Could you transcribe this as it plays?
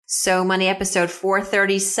So Money episode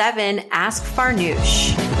 437, Ask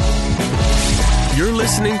Farnoosh. You're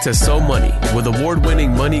listening to So Money with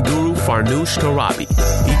award-winning money guru Farnoosh Torabi.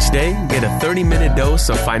 Each day, get a 30-minute dose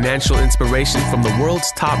of financial inspiration from the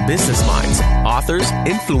world's top business minds, authors,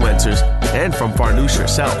 influencers, and from Farnoosh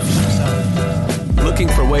herself. Looking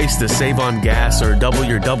for ways to save on gas or double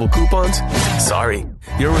your double coupons? Sorry,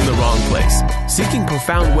 you're in the wrong place. Seeking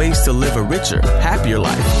profound ways to live a richer, happier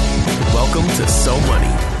life. Welcome to So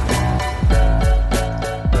Money.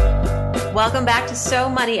 Welcome back to So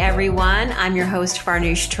Money, everyone. I'm your host,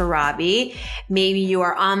 Farnoosh Torabi. Maybe you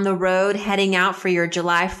are on the road heading out for your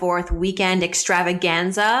July 4th weekend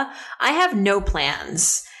extravaganza. I have no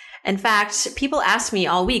plans. In fact, people ask me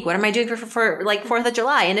all week, what am I doing for like 4th of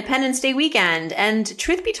July, Independence Day weekend? And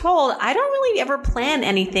truth be told, I don't really ever plan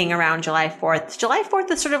anything around July 4th. July 4th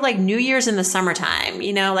is sort of like New Year's in the summertime.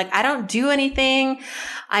 You know, like I don't do anything.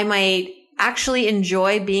 I might actually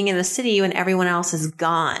enjoy being in the city when everyone else is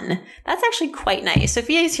gone. That's actually quite nice.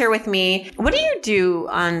 Sophia is here with me. What do you do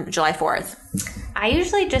on July 4th? I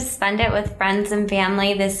usually just spend it with friends and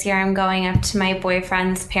family. This year I'm going up to my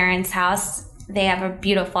boyfriend's parents' house. They have a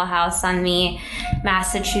beautiful house on the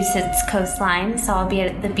Massachusetts coastline, so I'll be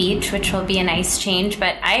at the beach, which will be a nice change.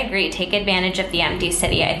 But I agree, take advantage of the empty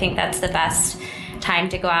city. I think that's the best time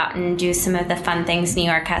to go out and do some of the fun things New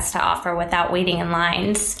York has to offer without waiting in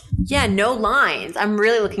lines. Yeah, no lines. I'm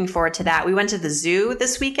really looking forward to that. We went to the zoo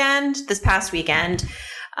this past weekend,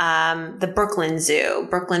 the Brooklyn Zoo,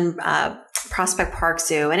 Prospect Park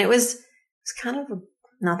Zoo. And it was kind of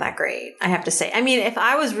not that great, I have to say. I mean, if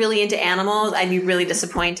I was really into animals, I'd be really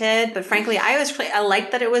disappointed. But frankly, I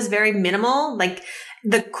liked that it was very minimal. Like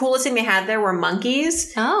the coolest thing they had there were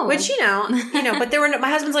monkeys. Oh, which, you know, but there were my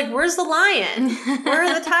husband's like, where's the lion? Where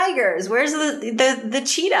are the tigers? Where's the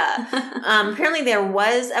cheetah? Apparently there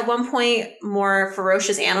was at one point more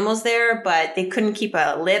ferocious animals there, but they couldn't keep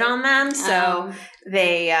a lid on them. So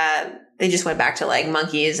they just went back to like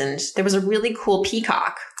monkeys, and there was a really cool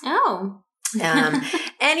peacock. Oh.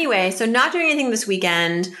 Anyway, so not doing anything this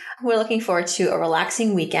weekend. We're looking forward to a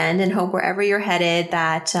relaxing weekend and hope wherever you're headed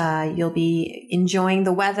that you'll be enjoying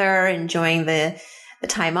the weather, enjoying the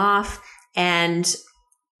time off. And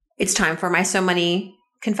it's time for my So Money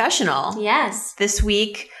confessional. Yes. This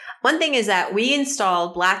week, one thing is that we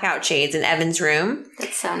installed blackout shades in Evan's room.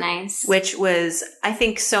 That's so nice. Which was, I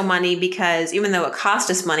think, so money because even though it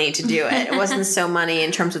cost us money to do it, it wasn't so money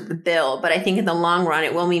in terms of the bill. But I think in the long run,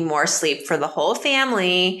 it will mean more sleep for the whole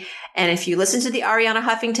family. And if you listen to the Arianna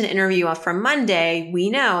Huffington interview from Monday,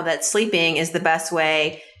 we know that sleeping is the best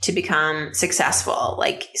way to become successful.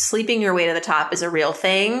 Like sleeping your way to the top is a real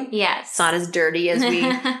thing. Yes. It's not as dirty as we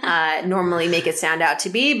normally make it sound out to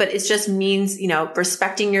be, but it just means,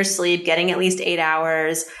 respecting your sleep, getting at least 8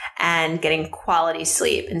 hours and getting quality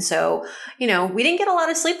sleep. And so, we didn't get a lot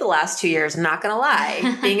of sleep the last 2 years. I'm not going to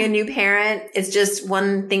lie. Being a new parent is just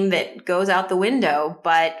one thing that goes out the window,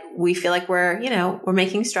 but we feel like we're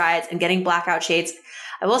making strides and getting blackout shades.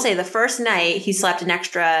 I will say the first night he slept an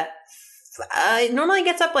extra normally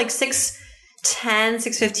gets up like 6:10,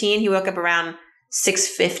 6:15. He woke up around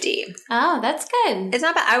 6:50. Oh, that's good. It's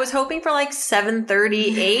not bad. I was hoping for like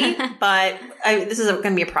 7:38, but this is going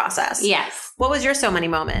to be a process. Yes. What was your So Money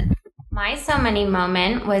moment? My So Money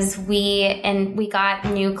moment was we got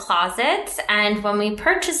new closets, and when we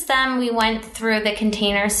purchased them, we went through the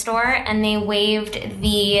Container Store and they waived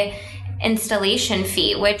the installation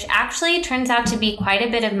fee, which actually turns out to be quite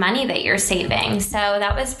a bit of money that you're saving. So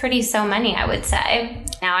that was pretty So Money, I would say.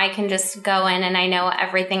 Now I can just go in and I know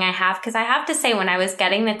everything I have, because I have to say when I was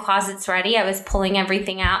getting the closets ready, I was pulling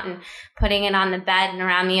everything out and putting it on the bed and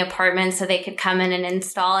around the apartment so they could come in and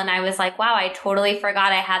install. And I was like, wow, I totally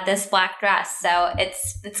forgot I had this black dress. So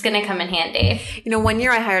it's going to come in handy. 1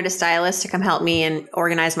 year I hired a stylist to come help me and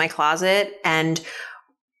organize my closet, and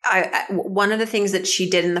one of the things that she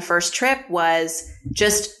did in the first trip was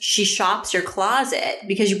she shops your closet,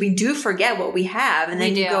 because we do forget what we have. And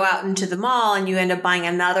then you go out into the mall and you end up buying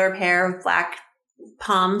another pair of black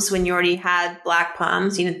pumps when you already had black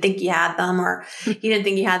pumps. You didn't think you had them, or you didn't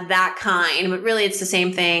think you had that kind, but really it's the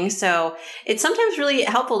same thing. So it's sometimes really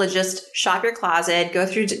helpful to just shop your closet, go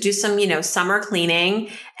through, do some, summer cleaning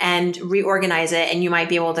and reorganize it. And you might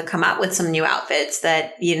be able to come up with some new outfits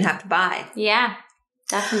that you didn't have to buy. Yeah.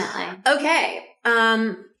 Definitely. Okay.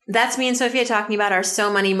 That's me and Sophia talking about our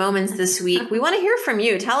So Money moments this week. We want to hear from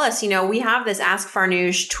you. Tell us, we have this Ask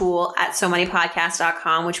Farnoosh tool at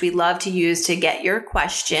SoMoneyPodcast.com, which we love to use to get your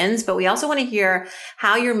questions, but we also want to hear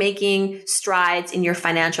how you're making strides in your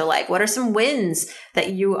financial life. What are some wins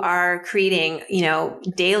that you are creating,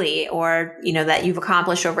 daily, or, that you've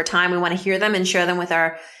accomplished over time? We want to hear them and share them with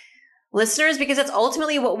our listeners, because it's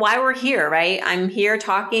ultimately why we're here, right? I'm here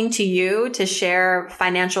talking to you to share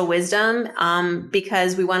financial wisdom,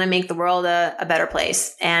 because we want to make the world a better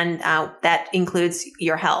place. And that includes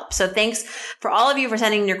your help. So thanks for all of you for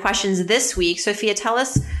sending your questions this week. Sophia, tell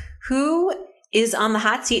us who is on the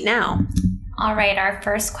hot seat now. All right, our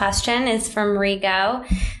first question is from Rigo.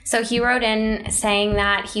 So he wrote in saying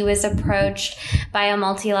that he was approached by a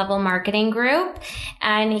multi-level marketing group,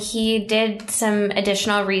 and he did some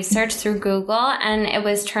additional research through Google, and it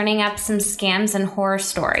was turning up some scams and horror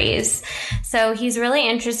stories. So he's really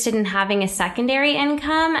interested in having a secondary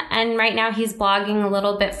income, and right now he's blogging a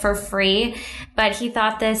little bit for free, but he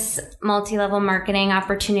thought this multi-level marketing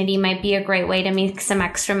opportunity might be a great way to make some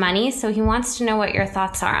extra money. So he wants to know what your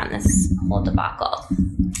thoughts are on this whole debacle.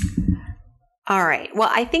 All right. Well,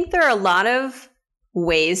 I think there are a lot of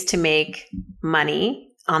ways to make money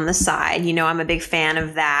on the side. You know, I'm a big fan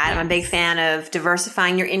of that. Yes. I'm a big fan of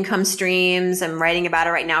diversifying your income streams. I'm writing about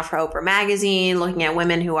it right now for Oprah Magazine, looking at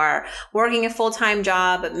women who are working a full-time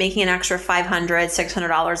job, but making an extra $500,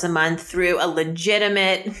 $600 a month through a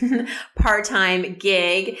legitimate part-time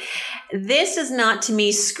gig. This does not, to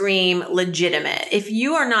me, scream legitimate. If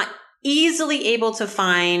you are not easily able to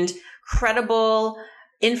find credible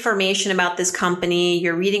information about this company,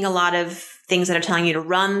 you're reading a lot of things that are telling you to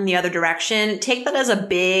run the other direction, take that as a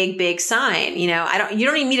big, big sign. You know, you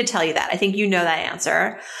don't need me to tell you that. I think you know that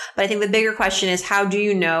answer. But I think the bigger question is, how do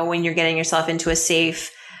you know when you're getting yourself into a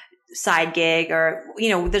safe side gig? Or, you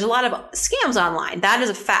know, there's a lot of scams online. That is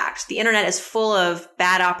a fact. The internet is full of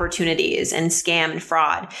bad opportunities and scam and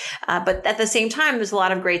fraud. But at the same time, there's a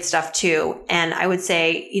lot of great stuff too. And I would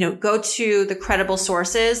say, you know, go to the credible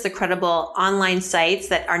sources, the credible online sites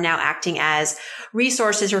that are now acting as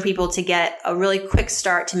resources for people to get a really quick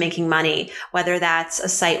start to making money, whether that's a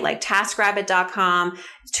site like TaskRabbit.com,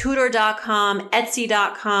 Tutor.com,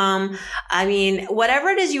 Etsy.com. I mean, whatever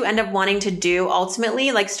it is you end up wanting to do,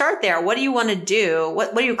 ultimately, like, start there. What do you want to do?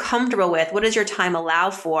 What are you comfortable with? What does your time allow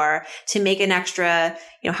for to make an extra,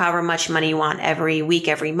 you know, however much money you want every week,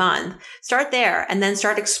 every month? Start there, and then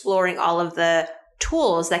start exploring all of the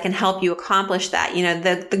tools that can help you accomplish that. You know,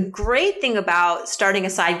 the great thing about starting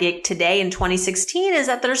a side gig today in 2016 is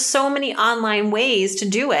that there's so many online ways to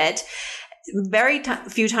do it. Very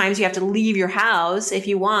few times you have to leave your house. If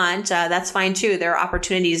you want, that's fine too. There are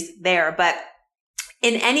opportunities there. But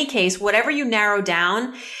in any case, whatever you narrow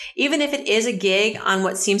down, even if it is a gig on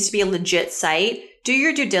what seems to be a legit site, do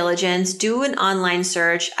your due diligence, do an online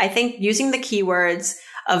search. I think using the keywords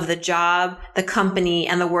of the job, the company,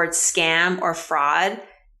 and the word scam or fraud,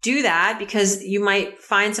 do that, because you might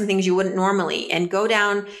find some things you wouldn't normally, and go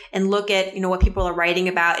down and look at, you know, what people are writing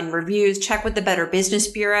about in reviews. Check with the Better Business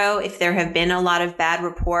Bureau if there have been a lot of bad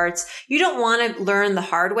reports. You don't want to learn the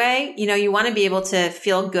hard way. You know, you want to be able to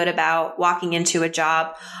feel good about walking into a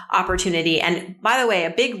job opportunity. And by the way,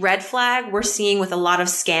 a big red flag we're seeing with a lot of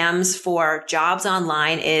scams for jobs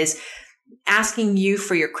online is asking you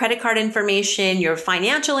for your credit card information, your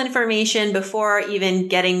financial information before even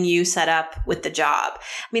getting you set up with the job. I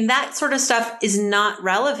mean, that sort of stuff is not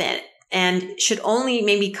relevant and should only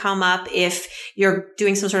maybe come up if you're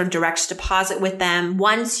doing some sort of direct deposit with them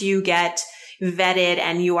once you get vetted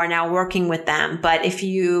and you are now working with them. But if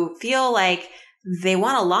you feel like they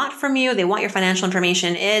want a lot from you, they want your financial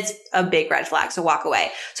information, it's a big red flag. So walk away.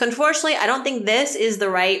 So unfortunately, I don't think this is the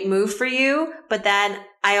right move for you. But then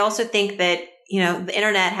I also think that, you know, the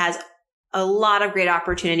internet has a lot of great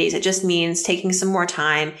opportunities. It just means taking some more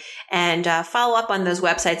time and follow up on those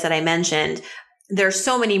websites that I mentioned. There's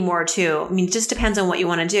so many more too. I mean, it just depends on what you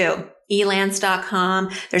want to do. Elance.com.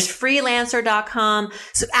 There's freelancer.com.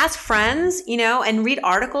 So ask friends, you know, and read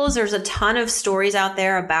articles. There's a ton of stories out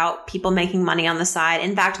there about people making money on the side.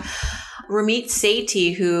 In fact, Ramit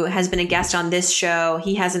Sethi, who has been a guest on this show,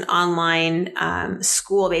 he has an online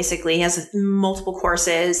school, basically. He has multiple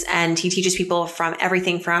courses, and he teaches people from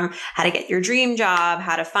everything from how to get your dream job,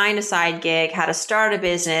 how to find a side gig, how to start a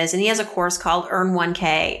business. And he has a course called Earn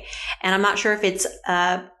 1K. And I'm not sure if it's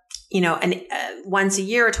once a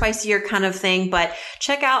year or twice a year kind of thing, but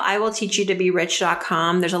check out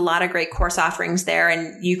IWillTeachYouToBeRich.com. There's a lot of great course offerings there,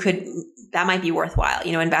 and that might be worthwhile,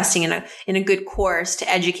 you know, investing in a good course to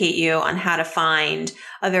educate you on how to find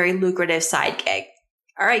a very lucrative side gig.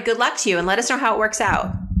 All right. Good luck to you, and let us know how it works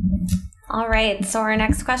out. All right. So our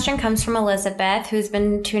next question comes from Elizabeth, who's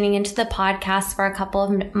been tuning into the podcast for a couple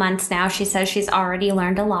of months now. She says she's already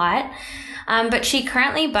learned a lot. But she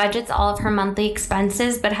currently budgets all of her monthly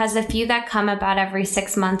expenses, but has a few that come about every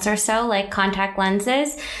 6 months or so, like contact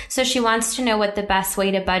lenses. So she wants to know what the best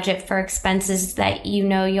way to budget for expenses that you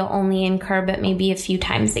know you'll only incur, but maybe a few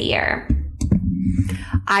times a year.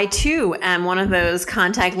 I too am one of those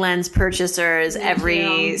contact lens purchasers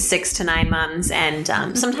every 6 to 9 months, and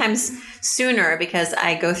sometimes sooner, because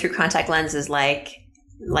I go through contact lenses like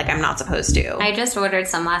I'm not supposed to. I just ordered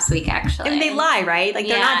some last week, actually. And they lie, right? Like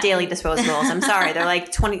they're not daily disposables. I'm sorry. They're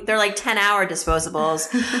like 10-hour disposables.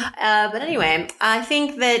 But anyway, I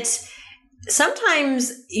think that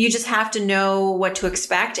sometimes you just have to know what to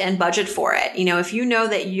expect and budget for it. You know, if you know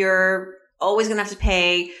that you're always going to have to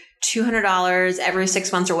pay $200 every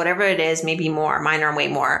 6 months or whatever it is, maybe more, mine are way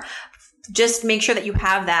more. Just make sure that you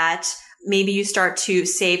have that. Maybe you start to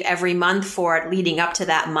save every month for it leading up to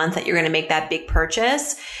that month that you're going to make that big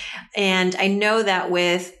purchase. And I know that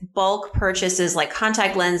with bulk purchases like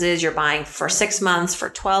contact lenses, you're buying for 6 months, for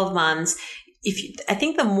 12 months. I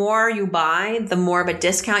think the more you buy, the more of a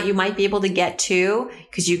discount you might be able to get to,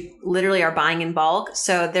 because you literally are buying in bulk.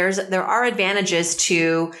 So there are advantages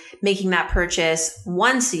to making that purchase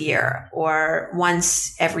once a year or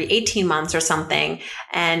once every 18 months or something.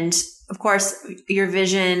 And of course, your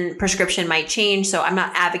vision prescription might change. So I'm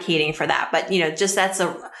not advocating for that, but just that's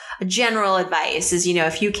a general advice is,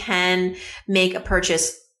 if you can make a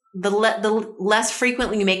purchase, the less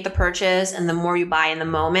frequently you make the purchase and the more you buy in the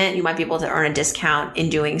moment, you might be able to earn a discount in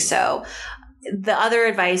doing so. The other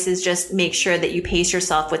advice is just make sure that you pace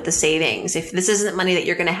yourself with the savings. If this isn't money that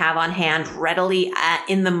you're going to have on hand readily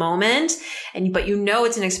in the moment, but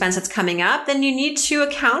it's an expense that's coming up, then you need to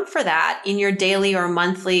account for that in your daily or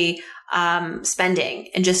monthly spending,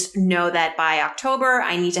 and just know that by October,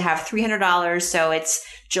 I need to have $300. So it's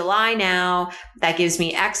July now. That gives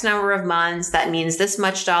me X number of months. That means this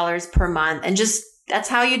much dollars per month. And just, that's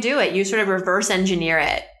how you do it. You sort of reverse engineer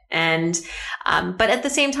it. And, but at the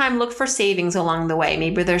same time, look for savings along the way.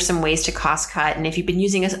 Maybe there's some ways to cost cut. And if you've been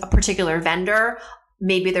using a particular vendor,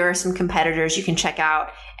 maybe there are some competitors you can check out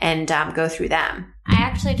and go through them. I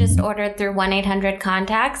actually just ordered through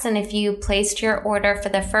 1-800-CONTACTS, and if you placed your order for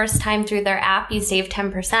the first time through their app, you save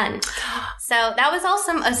 10%. So that was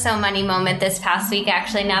also a So Money moment this past week,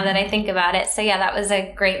 actually, now that I think about it. So yeah, that was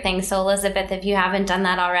a great thing. So Elizabeth, if you haven't done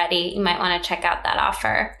that already, you might want to check out that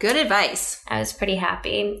offer. Good advice. I was pretty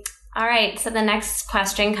happy. All right, so the next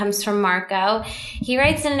question comes from Marco. He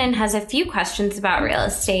writes in and has a few questions about real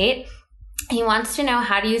estate. He wants to know,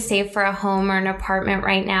 how do you save for a home or an apartment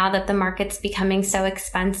right now that the market's becoming so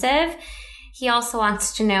expensive? He also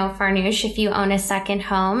wants to know, Farnoosh, if you own a second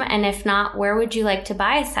home, and if not, where would you like to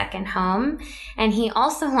buy a second home? And he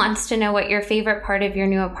also wants to know what your favorite part of your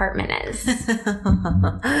new apartment is.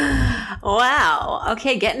 Wow.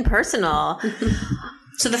 Okay, getting personal.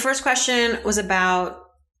 So the first question was about,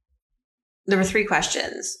 there were 3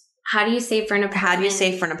 questions. How do you save for an apartment? How do you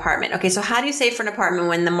save for an apartment? Okay, so how do you save for an apartment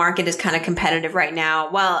when the market is kind of competitive right now?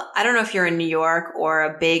 Well, I don't know if you're in New York or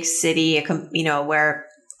a big city, where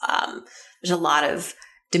there's a lot of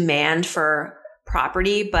demand for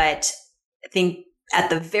property, but I think at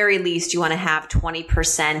the very least you want to have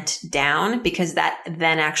 20% down, because that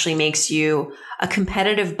then actually makes you a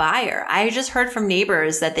competitive buyer. I just heard from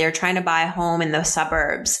neighbors that they're trying to buy a home in the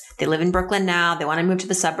suburbs. They live in Brooklyn now. They want to move to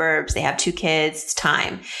the suburbs. They have 2 kids. It's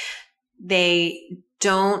time. They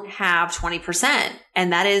don't have 20%.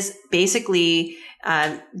 And that is basically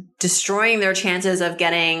destroying their chances of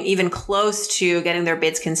getting even close to getting their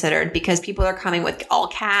bids considered, because people are coming with all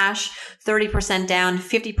cash, 30% down,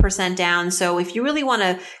 50% down. So if you really want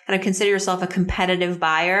to kind of consider yourself a competitive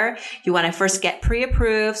buyer, you want to first get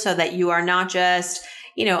pre-approved so that you are not just,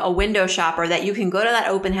 a window shopper, that you can go to that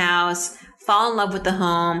open house, fall in love with the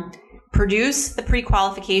home, produce the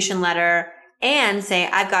pre-qualification letter, and say,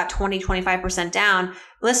 I've got 20-25% down.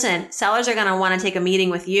 Listen, sellers are going to want to take a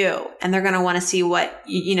meeting with you, and they're going to want to see what,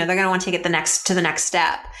 they're going to want to take it to the next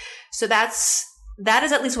step. So that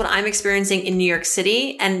is at least what I'm experiencing in New York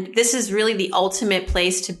City. And this is really the ultimate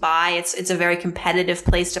place to buy. It's a very competitive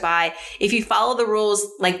place to buy. If you follow the rules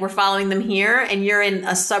like we're following them here, and you're in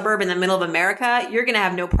a suburb in the middle of America, you're going to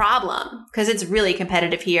have no problem, because it's really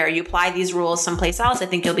competitive here. You apply these rules someplace else, I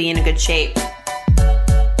think you'll be in a good shape.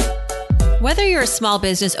 Whether you're a small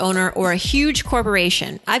business owner or a huge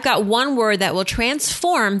corporation, I've got one word that will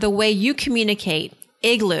transform the way you communicate: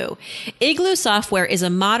 Igloo. Igloo software is a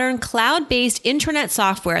modern cloud-based intranet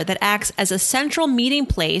software that acts as a central meeting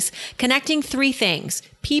place, connecting 3 things: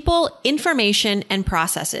 people, information, and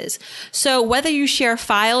processes. So whether you share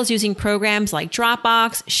files using programs like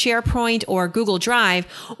Dropbox, SharePoint, or Google Drive,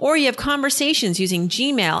 or you have conversations using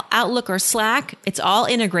Gmail, Outlook, or Slack, it's all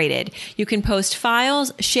integrated. You can post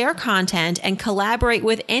files, share content, and collaborate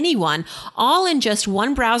with anyone, all in just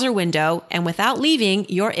one browser window and without leaving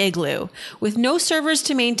your Igloo. With no servers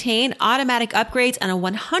to maintain, automatic upgrades, and a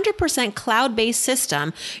 100% cloud-based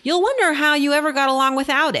system, you'll wonder how you ever got along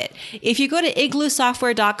without it. If you go to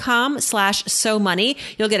igloosoftware.com/SoMoney,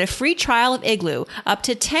 you'll get a free trial of Igloo. Up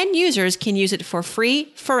to 10 users can use it for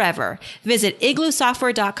free forever. Visit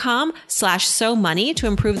igloosoftware.com/SoMoney to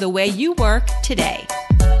improve the way you work today.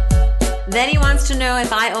 Then he wants to know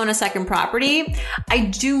if I own a second property. I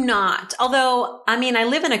do not. Although, I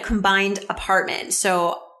live in a combined apartment.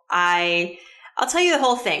 So I'll tell you the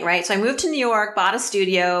whole thing, right? So I moved to New York, bought a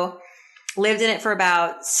studio, lived in it for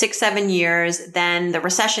about 6-7 years. Then the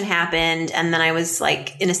recession happened. And then I was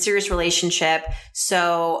in a serious relationship.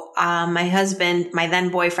 So, my husband, my then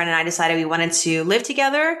boyfriend, and I decided we wanted to live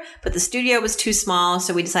together, but the studio was too small.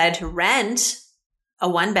 So we decided to rent a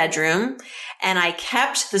 1-bedroom, and I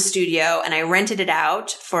kept the studio and I rented it out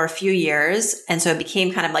for a few years. And so it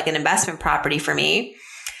became kind of like an investment property for me.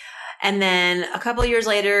 And then a couple of years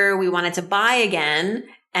later, we wanted to buy again.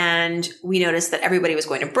 And we noticed that everybody was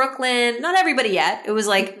going to Brooklyn. Not everybody yet. It was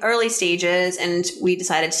early stages. And we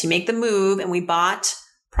decided to make the move, and we bought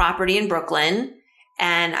property in Brooklyn.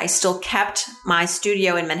 And I still kept my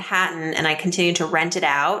studio in Manhattan, and I continued to rent it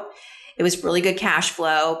out. It was really good cash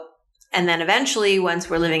flow. And then eventually, once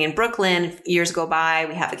we're living in Brooklyn, years go by,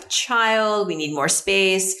 we have a child, we need more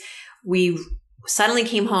space. We suddenly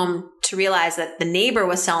came home to realize that the neighbor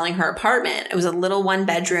was selling her apartment. It was a little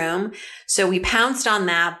 1-bedroom. So we pounced on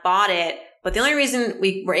that, bought it. But the only reason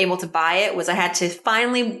we were able to buy it was I had to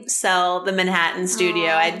finally sell the Manhattan studio.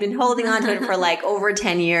 I'd been holding on to it for over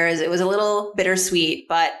 10 years. It was a little bittersweet,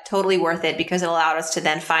 but totally worth it because it allowed us to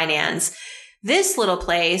then finance this little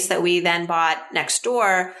place that we then bought next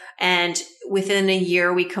door. And within a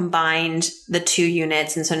year, we combined the 2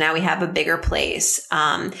 units. And so now we have a bigger place.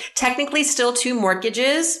 Technically still 2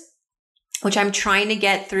 mortgages, which I'm trying to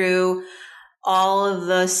get through all of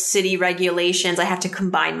the city regulations. I have to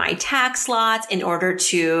combine my tax lots in order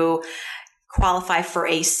to qualify for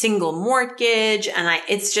a single mortgage. And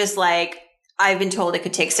it's just I've been told it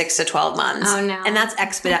could take 6 to 12 months. Oh, no. And that's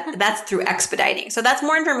that's through expediting. So that's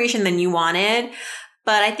more information than you wanted.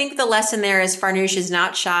 But I think the lesson there is Farnoosh is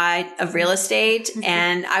not shy of real estate. Mm-hmm.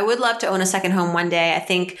 And I would love to own a second home one day. I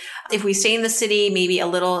think if we stay in the city, maybe a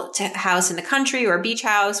little house in the country or a beach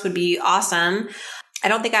house would be awesome. I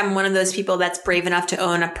don't think I'm one of those people that's brave enough to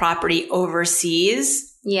own a property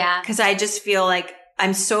overseas. Yeah. Because I just feel like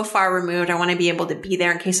I'm so far removed. I want to be able to be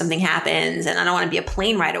there in case something happens, and I don't want to be a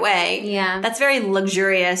plane right away. Yeah. That's very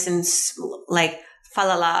luxurious and fa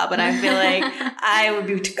la la, but I feel like I would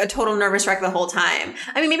be a total nervous wreck the whole time.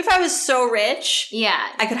 Maybe if I was so rich,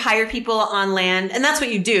 I could hire people on land, and that's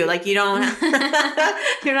what you do. You don't,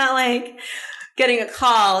 you're not getting a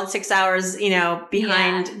call 6 hours,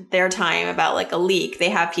 behind their time about a leak. They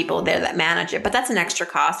have people there that manage it, but that's an extra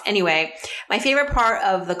cost. Anyway, my favorite part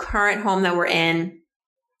of the current home that we're in,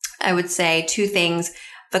 I would say 2 things.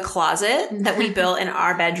 The closet that we built in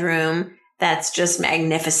our bedroom, that's just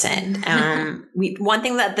magnificent. One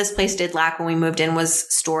thing that this place did lack when we moved in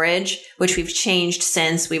was storage, which we've changed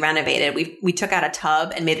since we renovated. We took out a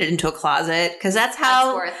tub and made it into a closet because that's how.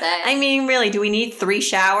 That's worth it. Really, do we need 3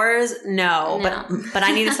 showers? No. But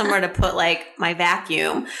I needed somewhere to put my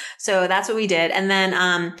vacuum. So that's what we did. And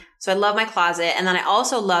then, so I love my closet. And then I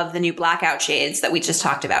also love the new blackout shades that we just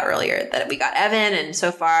talked about earlier that we got Evan, and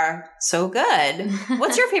so far, so good.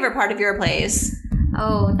 What's your favorite part of your place?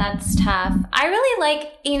 Oh, that's tough. I really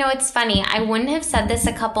it's funny. I wouldn't have said this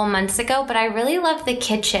a couple months ago, but I really love the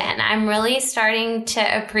kitchen. I'm really starting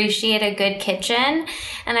to appreciate a good kitchen,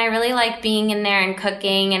 and I really like being in there and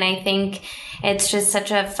cooking. And I think it's just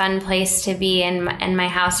such a fun place to be in my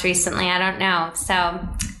house recently. I don't know. So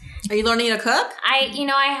Are you learning to cook? I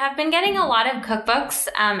have been getting a lot of cookbooks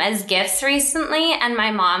as gifts recently, and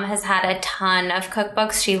my mom has had a ton of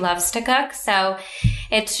cookbooks. She loves to cook, so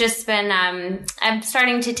it's just been, I'm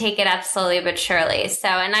starting to take it up slowly but surely. So,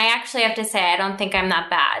 and I actually have to say, I don't think I'm that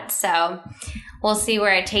bad. So we'll see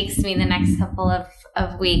where it takes me the next couple of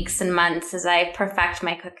weeks and months as I perfect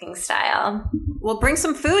my cooking style. Well, bring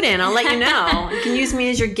some food in. I'll let you know. You can use me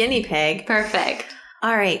as your guinea pig. Perfect.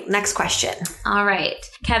 All right. Next question. All right.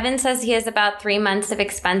 Kevin says he has about 3 months of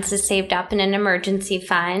expenses saved up in an emergency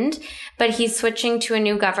fund, but he's switching to a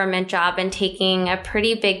new government job and taking a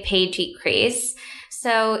pretty big pay decrease.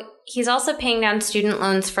 So He's also paying down student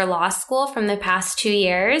loans for law school from the past 2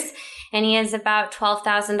 years, and he has about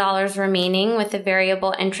 $12,000 remaining with a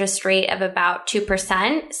variable interest rate of about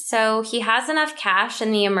 2%. So he has enough cash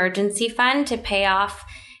in the emergency fund to pay off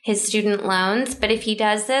his student loans. But if he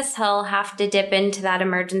does this, he'll have to dip into that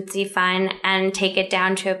emergency fund and take it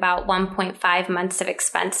down to about 1.5 months of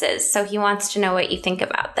expenses. So he wants to know what you think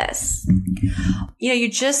about this. You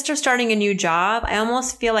just are starting a new job. I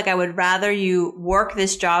almost feel like I would rather you work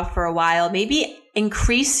this job for a while, maybe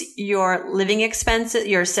increase your living expenses,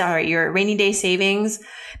 your rainy day savings.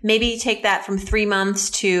 Maybe take that from 3 months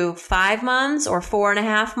to 5 months or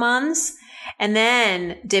 4.5 months, and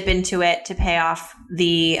then dip into it to pay off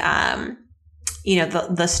the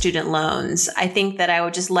student loans. I think that I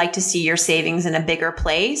would just like to see your savings in a bigger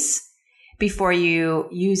place before you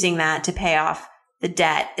using that to pay off the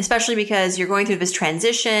debt, especially because you're going through this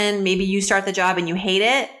transition. Maybe you start the job and you hate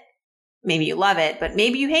it. Maybe you love it, but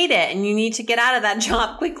maybe you hate it and you need to get out of that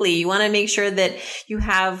job quickly. You want to make sure that you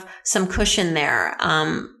have some cushion there.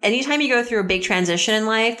 Anytime you go through a big transition in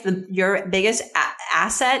life, your biggest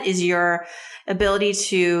asset is your ability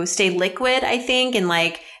to stay liquid, I think, and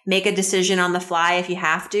make a decision on the fly if you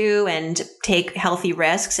have to and take healthy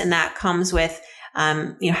risks. And that comes with,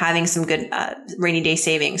 having some good, rainy day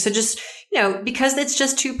savings. So just, because it's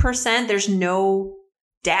just 2%, there's no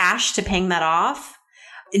dash to paying that off.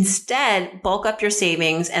 Instead, bulk up your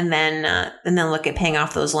savings and then look at paying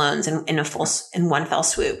off those loans in one fell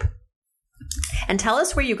swoop. And tell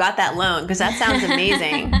us where you got that loan, because that sounds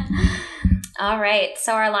amazing. All right.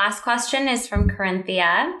 So our last question is from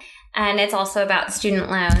Corinthia, and it's also about student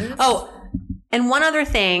loans. Oh, and one other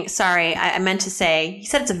thing, sorry, I meant to say, he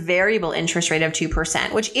said it's a variable interest rate of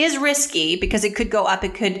 2%, which is risky because it could go up,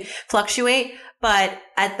 it could fluctuate. But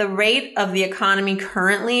at the rate of the economy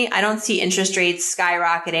currently, I don't see interest rates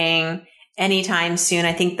skyrocketing anytime soon.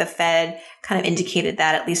 I think the Fed kind of indicated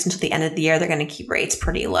that at least until the end of the year, they're going to keep rates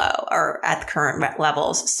pretty low or at the current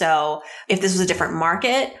levels. So if this was a different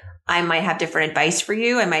market, I might have different advice for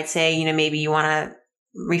you. I might say, maybe you want to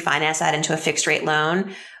refinance that into a fixed rate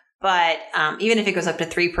loan. But even if it goes up to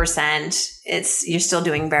 3%, you're still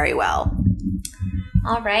doing very well.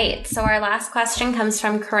 All right. So our last question comes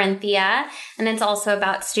from Corinthia, and it's also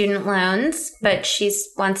about student loans, but she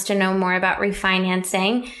wants to know more about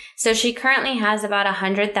refinancing. So she currently has about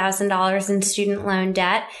 $100,000 in student loan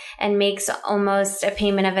debt and makes almost a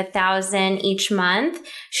payment of $1,000 each month.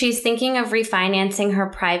 She's thinking of refinancing her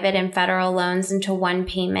private and federal loans into one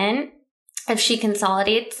payment. If she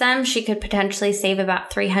consolidates them, she could potentially save about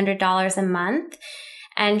 $300 a month.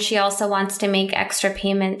 And she also wants to make extra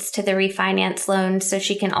payments to the refinance loan so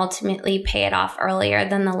she can ultimately pay it off earlier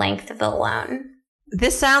than the length of the loan.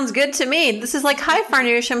 This sounds good to me. This is like, hi,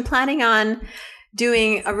 Farnoosh, I'm planning on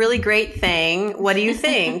doing a really great thing. What do you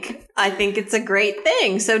think? I think it's a great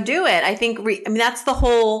thing. So do it. I think, that's the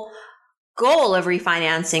whole goal of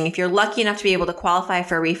refinancing. If you're lucky enough to be able to qualify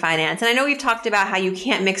for a refinance. And I know we've talked about how you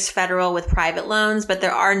can't mix federal with private loans, but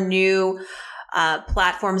there are new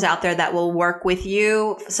platforms out there that will work with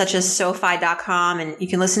you, such as SoFi.com. And you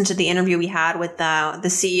can listen to the interview we had with the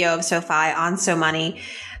CEO of SoFi on So Money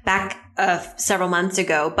back several months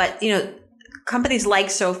ago. But, companies like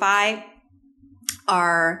SoFi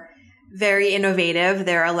are very innovative.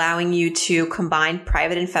 They're allowing you to combine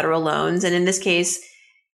private and federal loans. And in this case,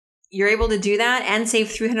 you're able to do that and save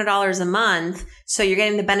 $300 a month. So you're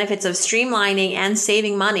getting the benefits of streamlining and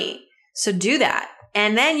saving money. So do that.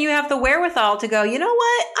 And then you have the wherewithal to go, you know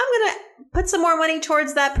what? I'm going to put some more money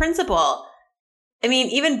towards that principal.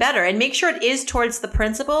 Even better. And make sure it is towards the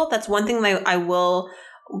principal. That's one thing that I will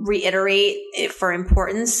reiterate for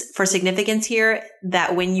importance, for significance here,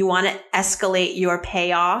 that when you want to escalate your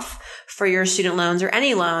payoff for your student loans or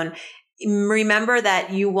any loan, remember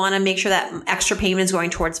that you want to make sure that extra payment is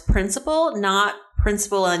going towards principal, not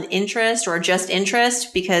principal and interest or just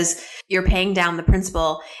interest, because you're paying down the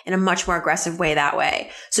principal in a much more aggressive way that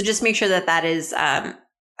way. So just make sure that that is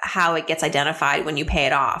how it gets identified when you pay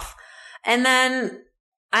it off. And then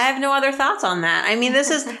I have no other thoughts on that. This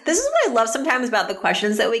is what I love sometimes about the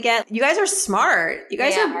questions that we get. You guys are smart. You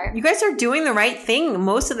guys are doing the right thing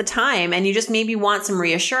most of the time. And you just maybe want some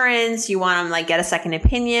reassurance. You want to get a second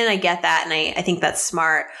opinion. I get that. And I think that's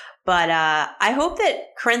smart. But I hope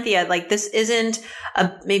that Corinthia, this isn't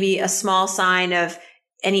maybe a small sign of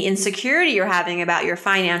any insecurity you're having about your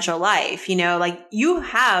financial life. You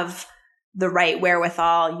have the right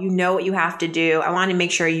wherewithal. You know what you have to do. I want to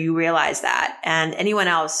make sure you realize that. And anyone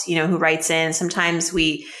else, who writes in, sometimes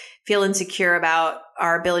we feel insecure about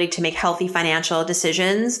our ability to make healthy financial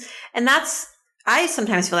decisions. And I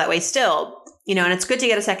sometimes feel that way still. and it's good to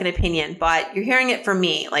get a second opinion, but you're hearing it from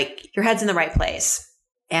me. Like, your head's in the right place.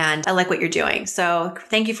 And I like what you're doing. So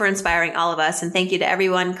thank you for inspiring all of us. And thank you to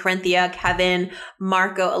everyone, Corinthia, Kevin,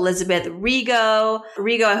 Marco, Elizabeth, Rigo.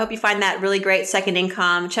 Rigo, I hope you find that really great second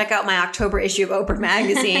income. Check out my October issue of Oprah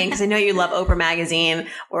Magazine, because I know you love Oprah Magazine,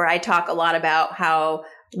 where I talk a lot about how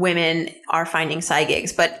women are finding side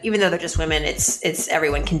gigs. But even though they're just women, it's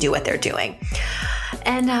everyone can do what they're doing.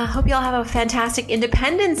 And hope you all have a fantastic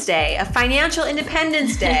Independence Day, a financial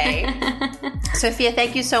Independence Day. Sophia,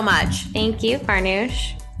 thank you so much. Thank you,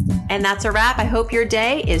 Farnoosh. And that's a wrap. I hope your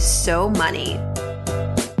day is so money.